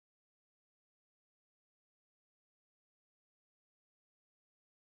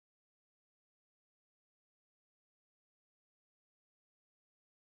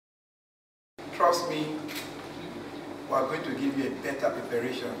trust me, we are going to give you a better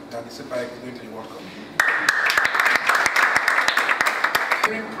preparation than the Super Eagles going to the World Cup.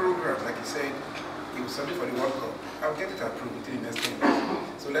 Training program, like you said, it was something for the World Cup. I'll get it approved within the next 10 days.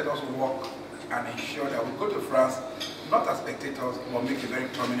 So let us work and ensure that we go to France, not as spectators, but make a very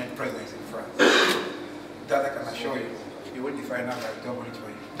prominent presence in France. That I can assure you, you will define out I've double it for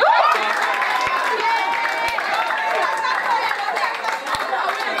you.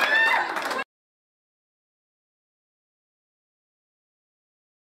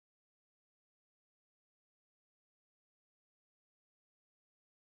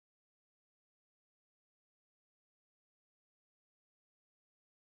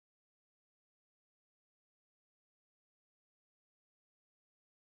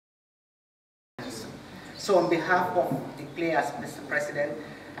 So on behalf of the players, Mr. President,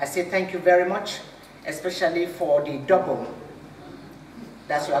 I say thank you very much, especially for the double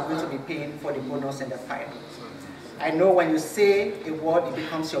that you are going to be paying for the bonus and the final. I know when you say a word, it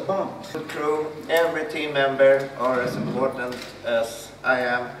becomes your bond. Crew, every team member are as important as I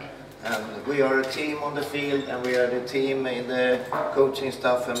am, and we are a team on the field, and we are the team in the coaching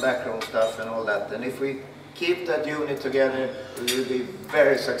stuff and backroom stuff and all that. And if we keep that unit together, we will be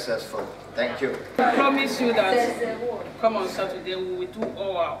very successful. Thank you. I promise you that come on Saturday, we will do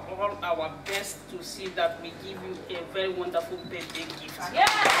all our best to see that we give you a very wonderful birthday gift.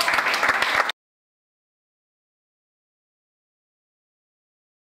 Yeah.